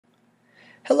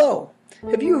Hello,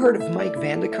 have you heard of Mike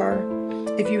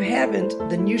Vandecar? If you haven't,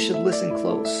 then you should listen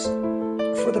close.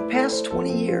 For the past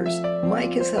 20 years,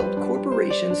 Mike has helped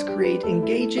corporations create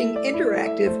engaging,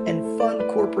 interactive, and fun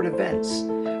corporate events.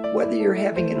 Whether you're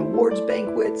having an awards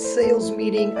banquet, sales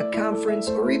meeting, a conference,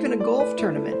 or even a golf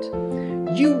tournament,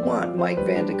 you want Mike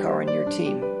Vandecar on your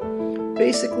team.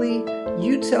 Basically,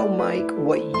 you tell Mike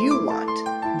what you want.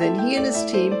 Then he and his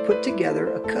team put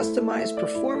together a customized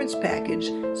performance package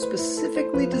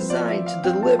specifically designed to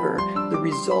deliver the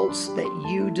results that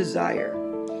you desire.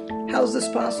 How's this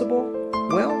possible?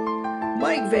 Well,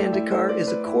 Mike Vandecar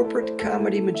is a corporate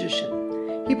comedy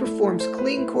magician. He performs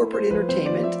clean corporate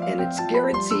entertainment, and it's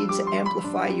guaranteed to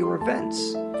amplify your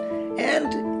events.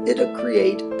 And it'll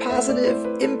create positive,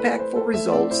 impactful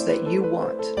results that you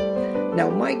want. Now,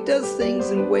 Mike does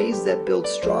things in ways that build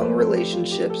strong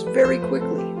relationships very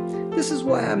quickly. This is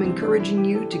why I'm encouraging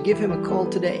you to give him a call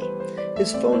today.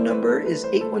 His phone number is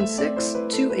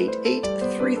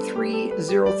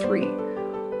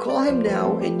 816-288-3303. Call him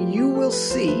now and you will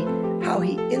see how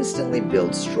he instantly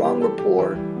builds strong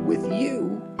rapport with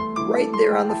you right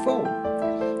there on the phone.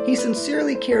 He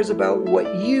sincerely cares about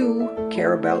what you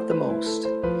care about the most.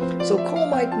 So call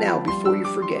Mike now before you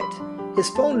forget. His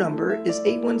phone number is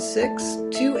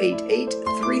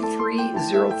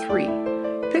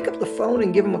 816-288-3303. Pick up the phone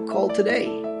and give him a call today.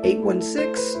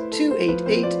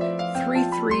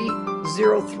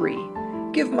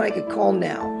 816-288-3303. Give Mike a call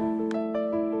now.